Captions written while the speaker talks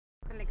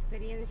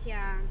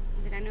experiencia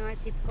de la nueva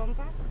Jeep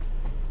Compass.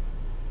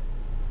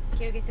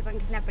 Quiero que sepan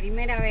que es la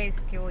primera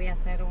vez que voy a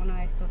hacer uno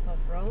de estos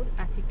off-road,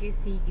 así que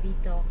si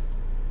grito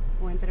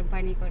o entro en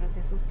pánico, no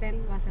se asusten,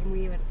 va a ser muy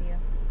divertido,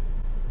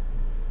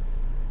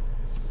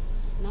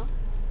 ¿no?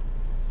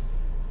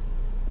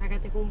 Acá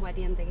tengo un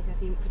valiente que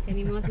se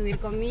animó a subir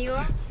conmigo.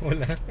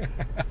 Hola.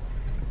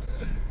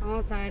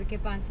 Vamos a ver qué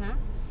pasa.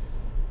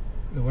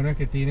 Lo bueno es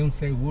que tiene un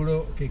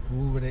seguro que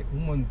cubre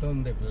un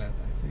montón de plata,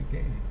 así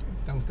que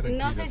estamos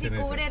tranquilos. No sé si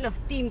cubre los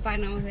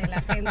tímpanos de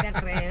la gente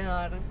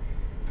alrededor.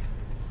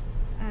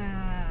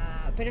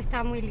 Pero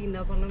está muy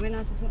lindo, por lo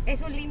menos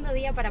es un lindo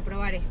día para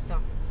probar esto.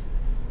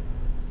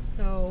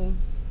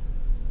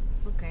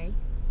 Ok.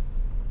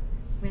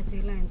 Voy a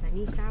subir la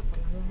ventanilla por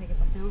las dudas de que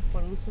pasemos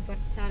por un super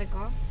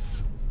charco.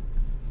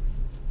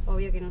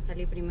 Obvio que no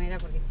salí primera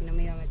porque si no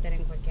me iba a meter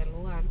en cualquier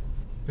lugar.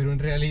 Pero en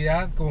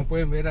realidad, como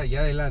pueden ver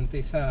allá adelante,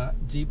 esa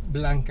Jeep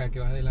blanca que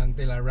va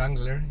adelante, la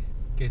Wrangler,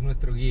 que es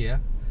nuestro guía,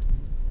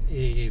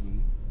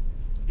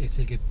 es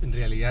el que en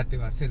realidad te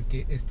va a hacer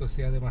que esto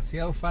sea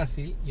demasiado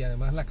fácil, y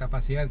además la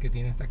capacidad que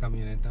tiene esta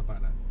camioneta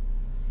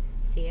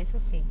Sí, eso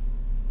sí.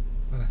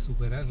 Para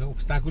superar los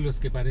obstáculos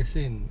que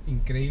parecen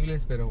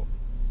increíbles,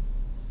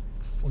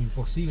 o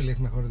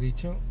imposibles, mejor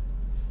dicho,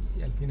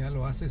 y al final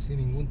lo hace sin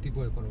ningún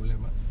tipo de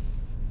problema.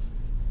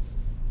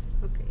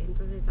 Ok,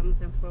 entonces estamos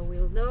en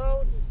 4-wheel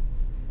load,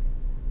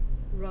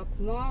 rock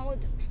mode.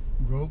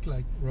 Rock,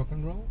 like rock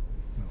and roll? No.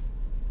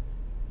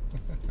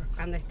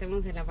 Cuando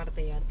estemos en la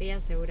parte divertida,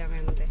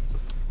 seguramente.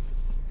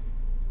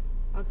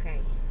 Ok,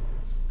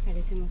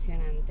 parece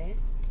emocionante.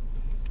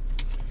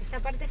 Esta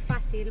parte es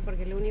fácil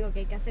porque lo único que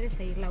hay que hacer es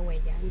seguir la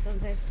huella.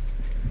 Entonces,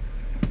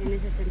 en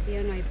ese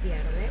sentido no hay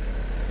pierde.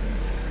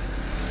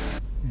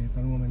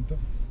 Para un momento.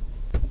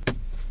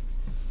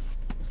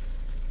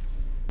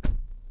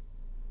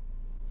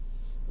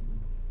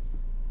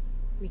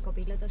 Mi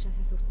copiloto ya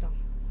se asustó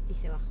y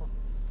se bajó.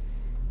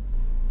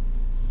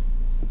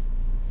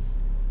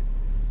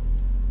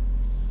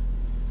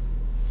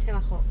 Se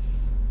bajó.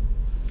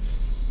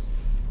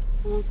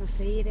 Vamos a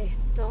seguir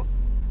esto. Ok,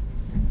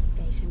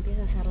 ya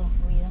empiezo a hacer los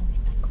ruidos de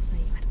esta cosa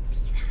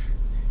divertida.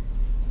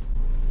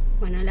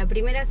 Bueno, la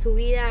primera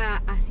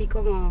subida así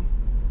como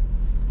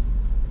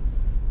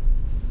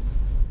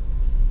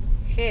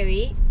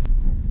heavy.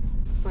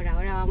 Por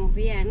ahora vamos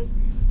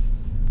bien.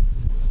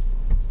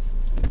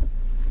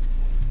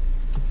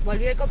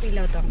 Volvió el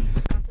copiloto.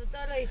 Pasó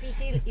todo lo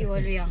difícil y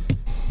volvió.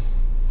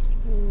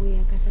 Uy,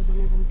 acá se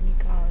pone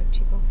complicado,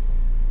 chicos.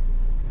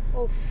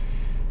 Uf.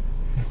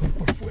 Mejor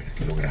por fuera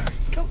que lo grabe.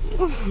 ¿Cómo?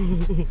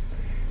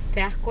 Te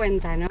das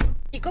cuenta, ¿no?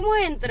 ¿Y cómo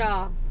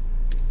entro?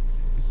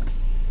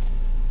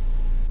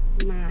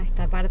 No,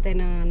 esta parte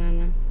no.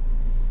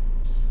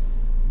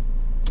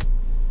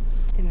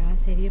 Este me va a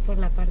hacer ir por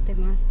la parte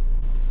más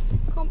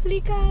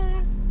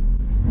complicada.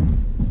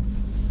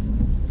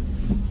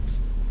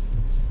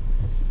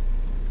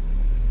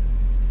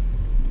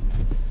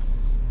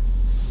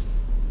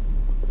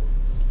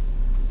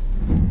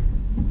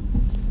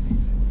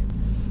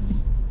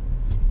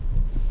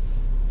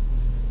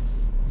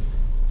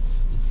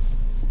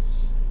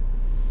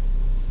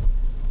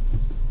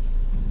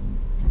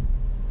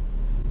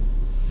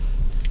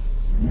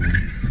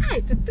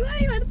 Esto estuvo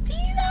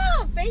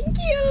divertido. Thank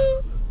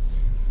you.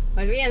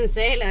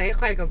 Olvídense, lo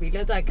dejo al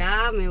copiloto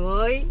acá. Me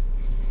voy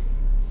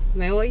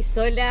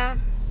sola.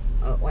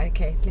 Ok,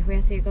 les voy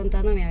a seguir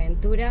contando mi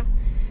aventura.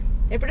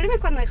 El problema es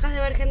cuando dejas de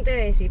ver gente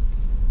de Jeep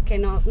que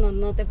no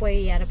te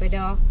puede guiar,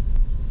 pero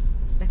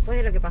después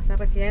de lo que pasé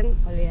recién,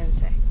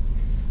 olvídense.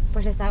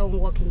 Después les hago un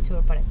walking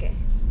tour para que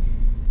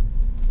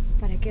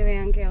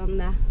vean qué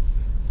onda.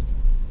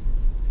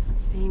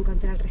 Ahí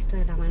encontré el resto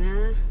de la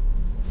manada.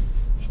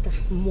 Esto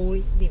es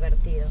muy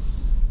divertido.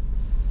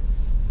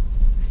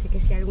 Así que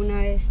si alguna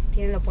vez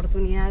tienen la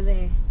oportunidad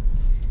de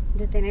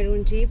tener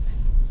un Jeep,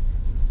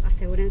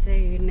 asegúrense de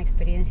vivir una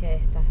experiencia de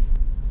estas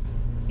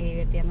y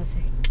divirtiéndose.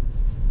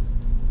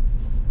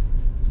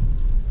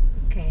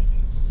 Ok.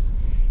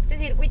 Este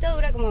circuito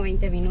dura como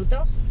 20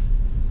 minutos.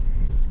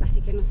 Así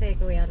que no sé de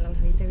qué voy a hablar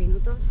los 20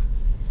 minutos.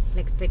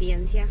 La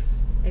experiencia,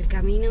 el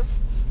camino.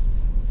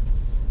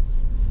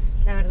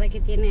 La verdad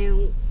que tiene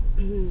un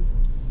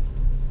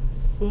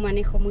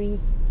manejo muy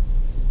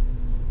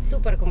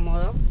súper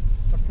cómodo,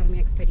 por ser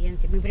mi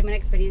primera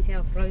experiencia de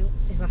off-road.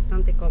 Es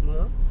bastante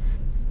cómodo.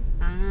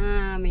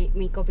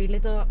 Mi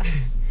copiloto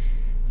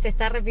se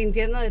está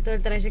arrepintiendo de todo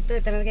el trayecto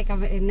de tener que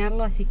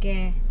caminarlo, así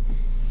que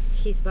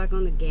he's back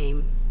on the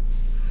game.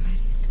 A ver,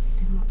 esto que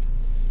tengo.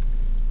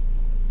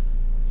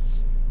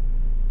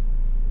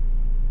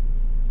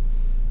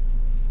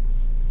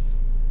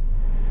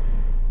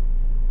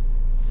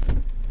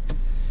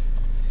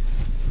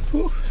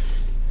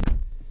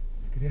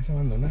 Querías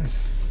abandonar.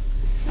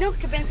 No, es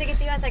que pensé que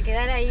te ibas a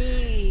quedar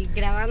ahí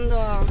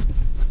grabando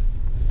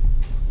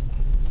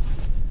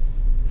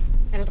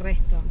el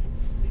resto.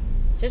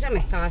 Yo ya me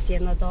estaba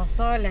haciendo todo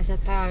sola, ya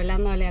estaba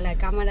hablándole a la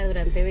cámara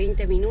durante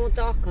 20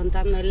 minutos,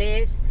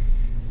 contándoles,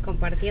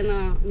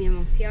 compartiendo mi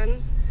emoción.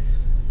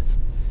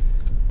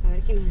 A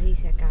ver qué nos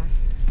dice acá.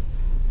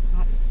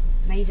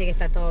 dice que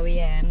está todo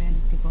bien. El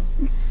tipo...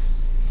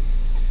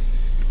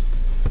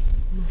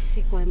 No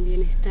sé cuán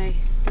bien está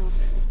esto.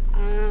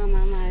 Ah,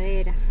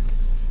 mamadera.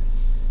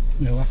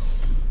 Me bajo.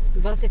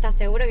 ¿Vos estás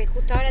seguro que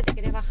justo ahora te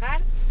querés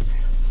bajar?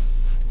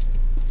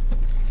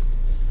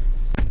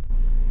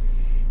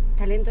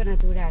 Talento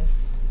natural.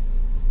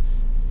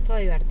 Todo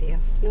divertido.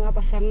 No va a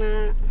pasar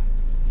nada.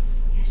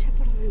 ¿Y allá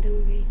por dónde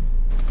tengo que ir?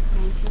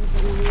 Vamos a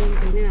poner muy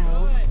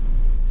empinado.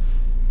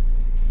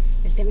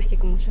 El tema es que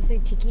como yo soy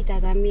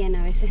chiquita también,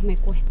 a veces me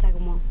cuesta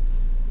como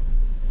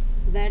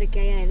ver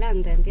qué hay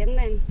adelante,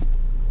 ¿entienden?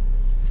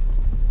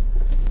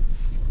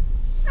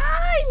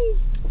 ¡Ay!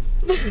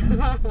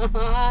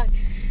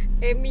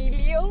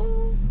 ¡Emilio!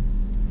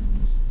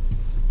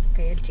 Ok,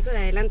 el chico de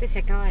adelante se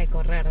acaba de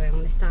correr de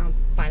donde estaba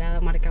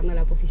parado marcando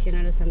la posición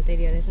a los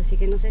anteriores, así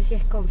que no sé si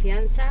es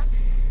confianza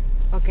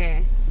o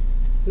que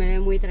me ve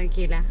muy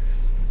tranquila.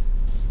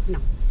 No,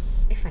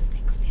 es falta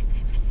de confianza,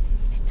 me parece.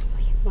 Está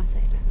muy más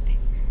adelante.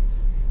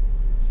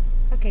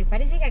 Ok,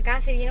 parece que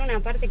acá se viene una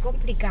parte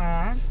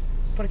complicada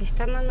porque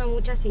están dando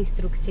muchas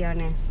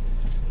instrucciones.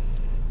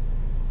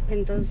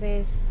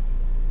 Entonces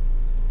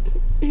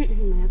me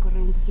voy a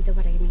correr un poquito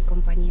para que mi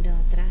compañero de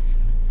atrás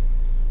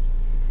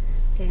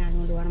tenga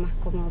algún lugar más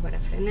cómodo para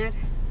frenar.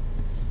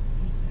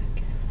 Vamos a ver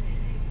qué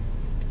sucede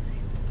con todo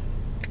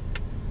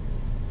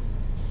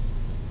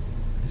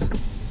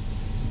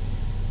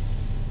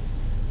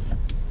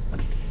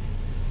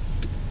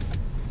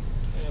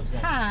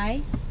esto.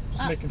 Hi.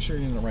 Just making sure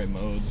you're in the right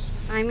modes.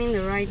 I'm in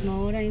the right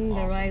mode, I'm in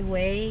the right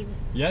way.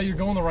 Yeah, you're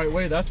going the right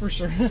way, that's for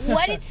sure.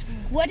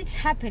 What is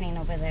happening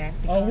over there?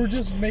 Oh, we're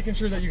just making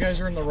sure that you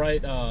guys are in the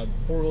right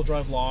four-wheel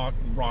drive rock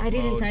I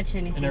didn't mode touch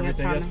anything, and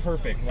everything. I That's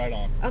promise. perfect, right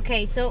on.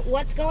 Okay, so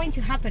what's going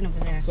to happen over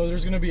there? So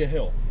there's going to be a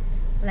hill.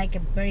 Like a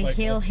very It's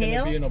hill?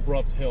 going to be an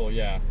abrupt hill,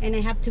 yeah. And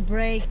I have to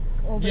brake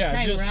all the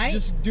time, right?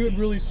 Just do it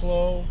really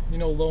slow. You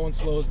know, low and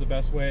slow is the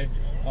best way.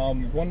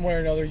 One way or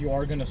another, you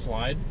are going to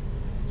slide.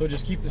 So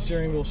just keep the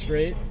steering wheel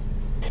straight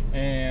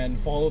and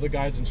follow the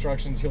guide's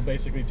instructions. He'll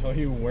basically tell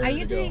you where to go. Are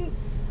you doing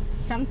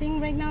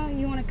something right now?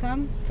 You want to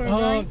come for a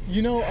ride?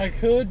 You know, I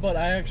could, but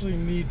I actually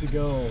need to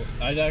go.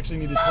 I actually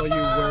need to tell you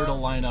where to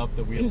line up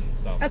the wheels and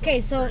stuff.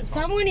 Okay, so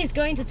someone is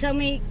going to tell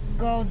me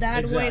go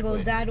that way, go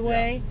Exactly, that yeah.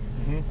 way.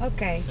 Mm-hmm.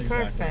 Okay, Exactly.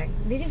 perfect.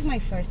 This is my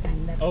first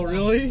time. That's Oh, why.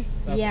 really?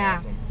 That's Yeah,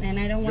 awesome. and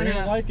I don't You're want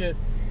gonna to. like it.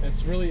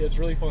 It's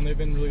really fun. They've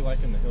been really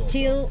liking the hill.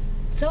 Till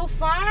so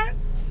far,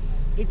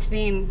 it's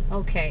been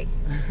okay.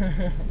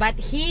 But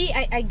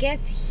I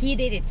guess he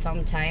did it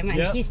sometime, and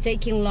Yep. he's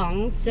taking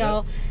long,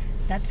 so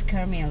that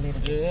scared me a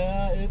little bit.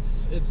 Yeah,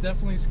 it's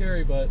definitely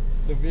scary, but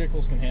the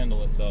vehicles can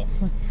handle it. So.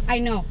 I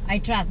know, I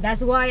trust.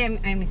 That's why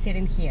I'm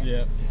sitting here.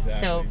 Yeah, exactly.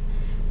 So,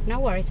 no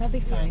worries, I'll be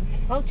fine.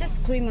 I'll just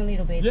scream a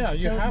little bit. Yeah,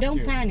 you so have don't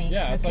to. panic.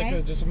 Yeah, it's okay?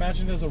 like just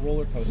imagine it as a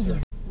roller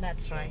coaster.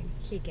 That's right.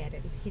 He get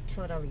it. He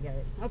totally get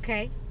it.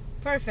 Okay,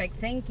 perfect.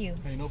 Thank you.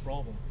 Hey, no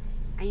problem.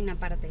 Hay una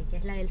parte que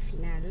es la del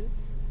final,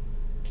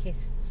 que es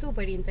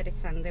súper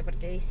interesante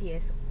porque ahí sí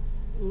es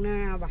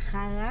una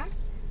bajada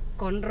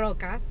con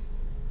rocas,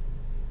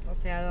 o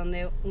sea,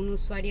 donde un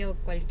usuario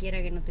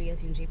cualquiera que no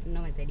tuviese un Jeep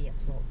no metería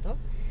su auto.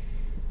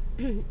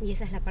 Y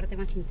esa es la parte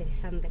más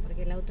interesante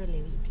porque el auto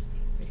levita.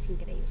 Es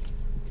increíble.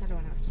 Ya lo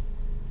van a ver.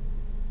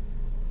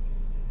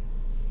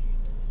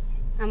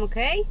 I'm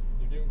okay?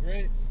 You're doing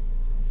great.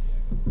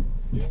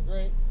 Doing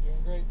great.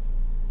 Doing great.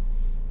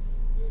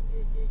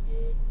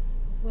 Good.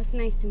 It was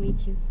nice to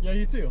meet you. Yeah,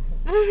 you too.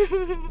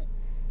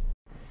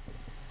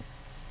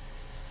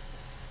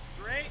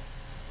 Great.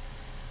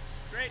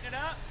 Straighten it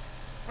up.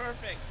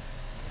 Perfect.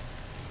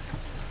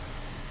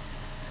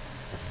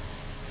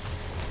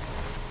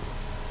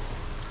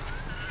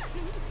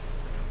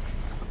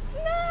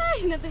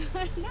 Ay, no te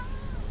no.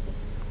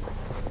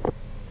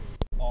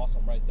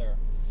 Awesome, right there.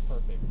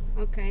 Perfect.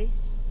 Okay.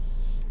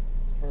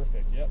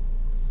 Perfect. Yep.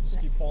 Just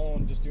keep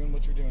following. Just doing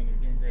what you're doing.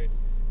 You're doing great.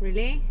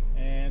 Really?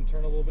 And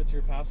turn a little bit to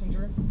your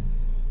passenger.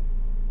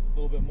 A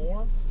little bit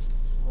more.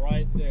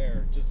 Right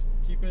there. Just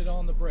keep it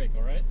on the brake,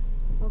 all right?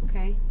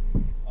 Okay.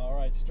 All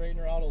right, straighten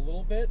her out a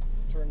little bit.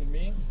 Turn to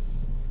me.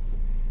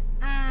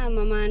 Ah,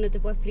 mamá, no te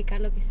puedo explicar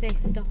lo que es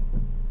esto.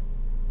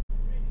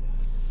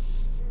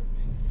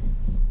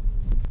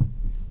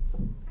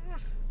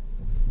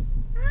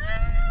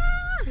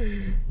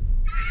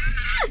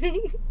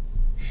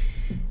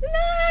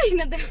 Ay,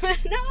 no te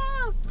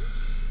no.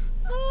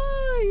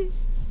 Ay,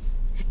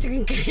 esto es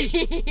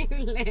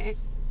increíble.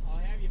 I'll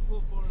have you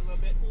pull forward a little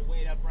bit and we'll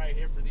wait up right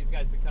here for these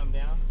guys to come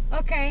down.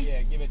 Okay.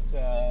 Yeah, give it,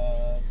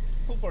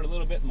 pull forward a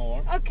little bit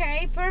more.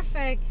 Okay,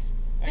 perfect.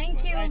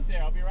 Thank Excellent. you. Right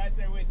there, I'll be right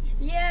there with you.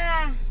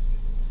 Yeah.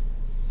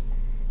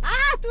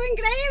 ¡Ah, estuvo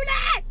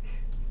increíble!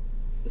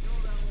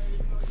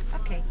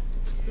 Ok,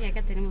 y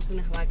acá tenemos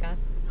unas vacas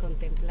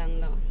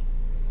contemplando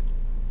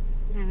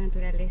la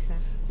naturaleza.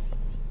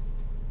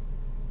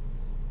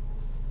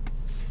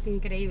 Es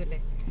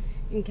increíble.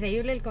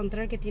 Increíble el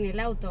control que tiene el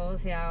auto. O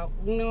sea,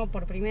 uno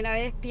por primera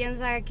vez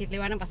piensa que le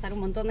van a pasar un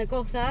montón de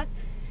cosas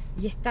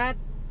y está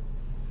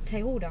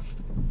seguro.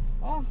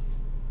 Oh,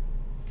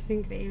 es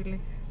increíble.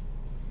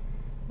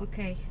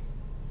 Ok.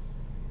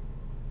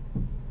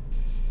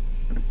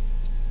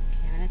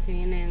 se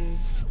vienen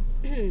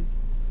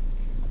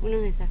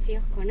unos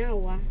desafíos con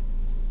agua.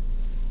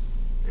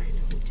 Ah,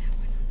 no, mucha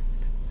agua, no se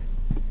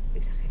preocupen.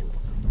 Exagero un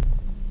poco.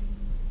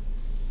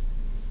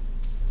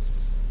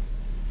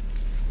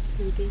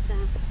 Empieza.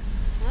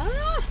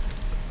 ¡Ah!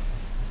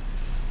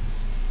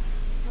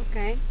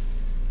 Ok.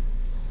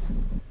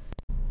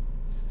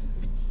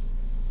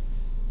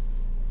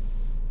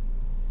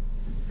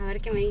 A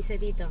ver qué me dice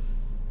Tito.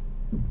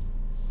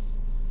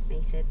 Me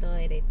dice todo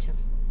derecho.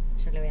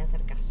 Yo le voy a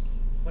hacer caso,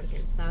 porque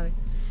él sabe.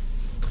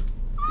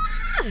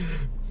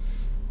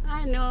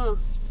 ¡Ah! No.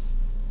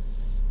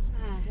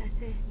 Ah, ya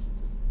sé.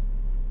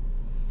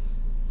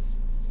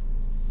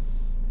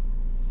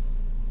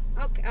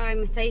 Okay. Ay,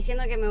 me está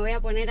diciendo que me voy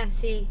a poner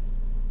así.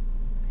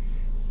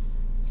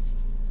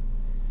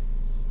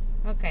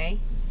 Ok.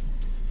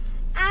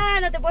 Ah,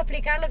 no te puedo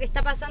explicar lo que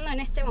está pasando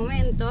en este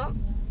momento.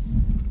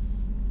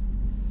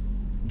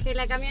 Que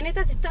la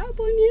camioneta se estaba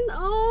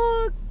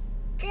poniendo...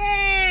 Ok.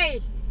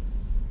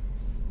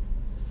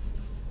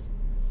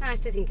 Ah,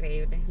 esto es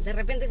increíble. De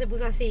repente se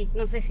puso así.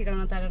 No sé si lo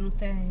notaron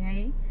ustedes desde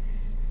ahí.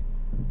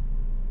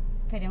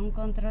 Pero un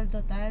control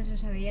total. Yo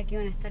ya veía que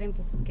iban a estar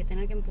que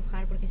tener que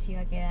empujar porque se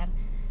iba a quedar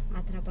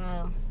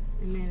atrapado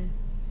en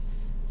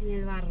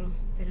el barro.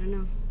 Pero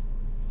no.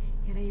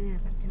 Y ahora viene la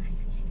parte más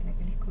difícil, la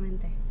que les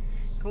comenté.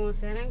 Como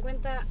se darán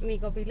cuenta, mi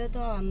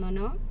copiloto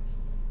abandonó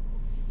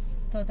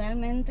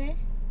totalmente.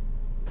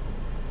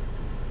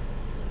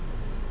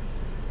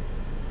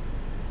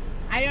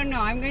 I don't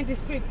know, I'm going to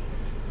scream.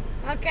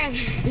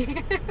 Okay.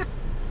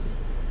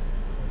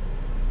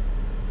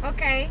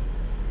 Okay.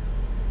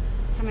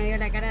 Se me dio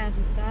la cara de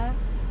asustada.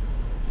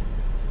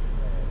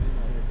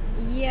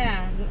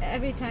 Yeah,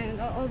 every time,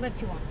 all that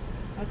you want.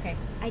 Okay,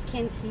 I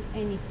can't see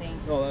anything.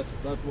 No,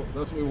 that's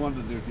what we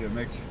wanted to do to you.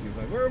 Make sure you're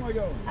like, where am I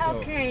going?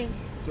 Okay.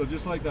 So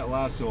just like that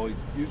last hole,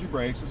 use your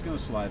brakes. It's going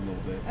to slide a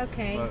little bit.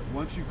 Okay. But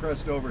once you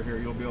crest over here,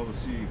 you'll be able to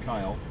see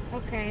Kyle.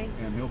 Okay.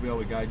 And he'll be able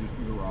to guide you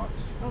through the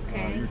rocks.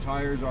 Okay. Your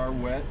tires are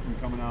wet from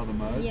coming out of the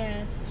mud.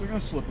 Yes. So they're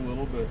going to slip a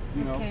little, but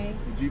you know, Okay.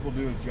 the Jeep will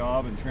do its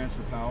job and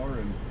transfer power,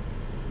 and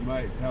you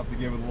might have to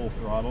give it a little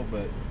throttle.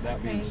 But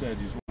that being Okay. said,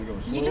 you just want to go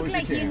as slow You look as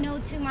like you you can. know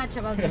too much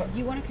about this.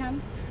 You want to come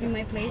in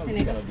my place Oh, and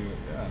you I gotta do it.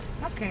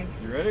 Yeah. Okay.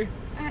 You ready?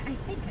 I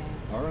think I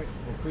am. All right.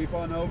 We'll creep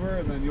on over,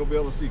 and then you'll be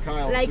able to see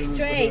Kyle. as Like soon as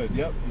the straight? hood.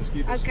 Yep. Just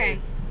keep it Okay. straight.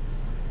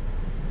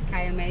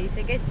 Kyle me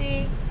dice que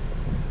sí.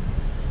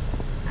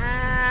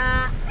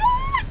 Ah.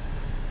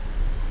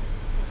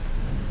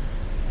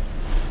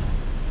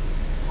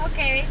 Ok,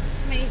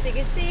 me dice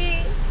que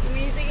sí. Y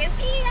me dice que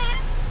siga.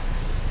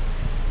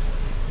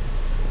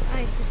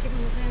 Ay, estos chicos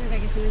no saben la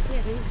que se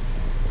metieron.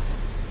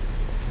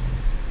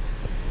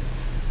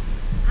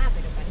 Ah,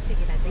 pero parece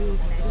que la tengo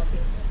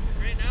clarísima.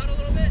 Straighten out a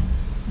little bit.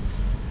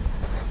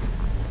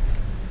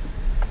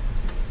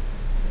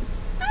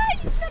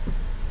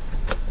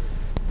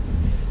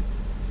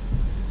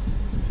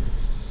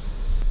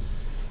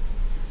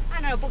 Ah,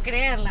 no lo puedo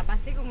creer, la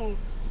pasé como...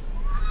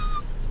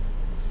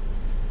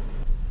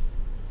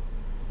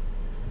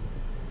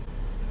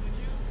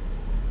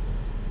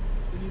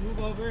 When you move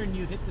over and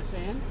you hit the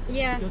sand,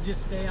 Yeah. you'll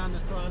just stay on the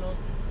throttle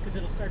because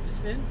it'll start to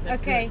spin.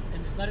 That's Okay. good.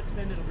 And just let it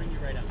spin, it'll bring you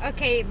right up.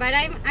 Okay, but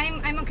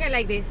I'm okay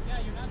like this. Yeah,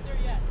 you're not there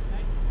yet.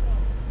 Nice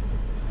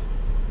and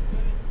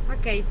slow.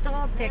 Okay,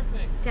 todos te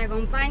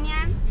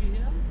acompañan. You see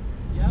him?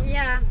 Yep.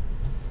 Ya,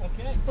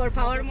 Okay. por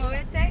favor,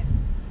 movete. Go get him.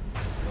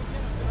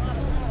 Get on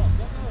the throttle.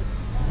 Go, go.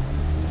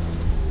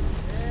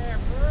 There,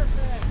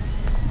 perfect.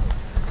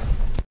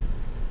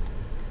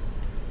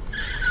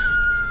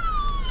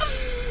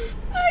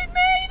 I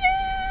made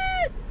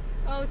it!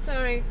 Oh,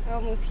 sorry, I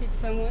almost hit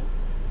someone.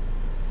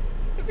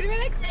 Mi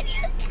primera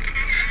experiencia.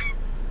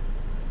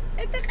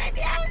 Esto es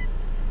genial.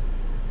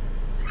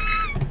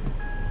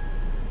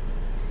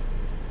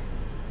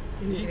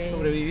 ¿Y Increíble.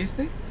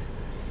 sobreviviste?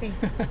 Sí,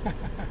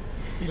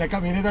 Y la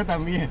camioneta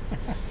también.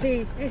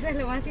 sí, eso es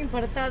lo más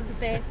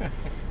importante.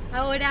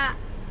 Ahora,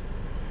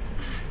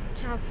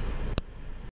 chao.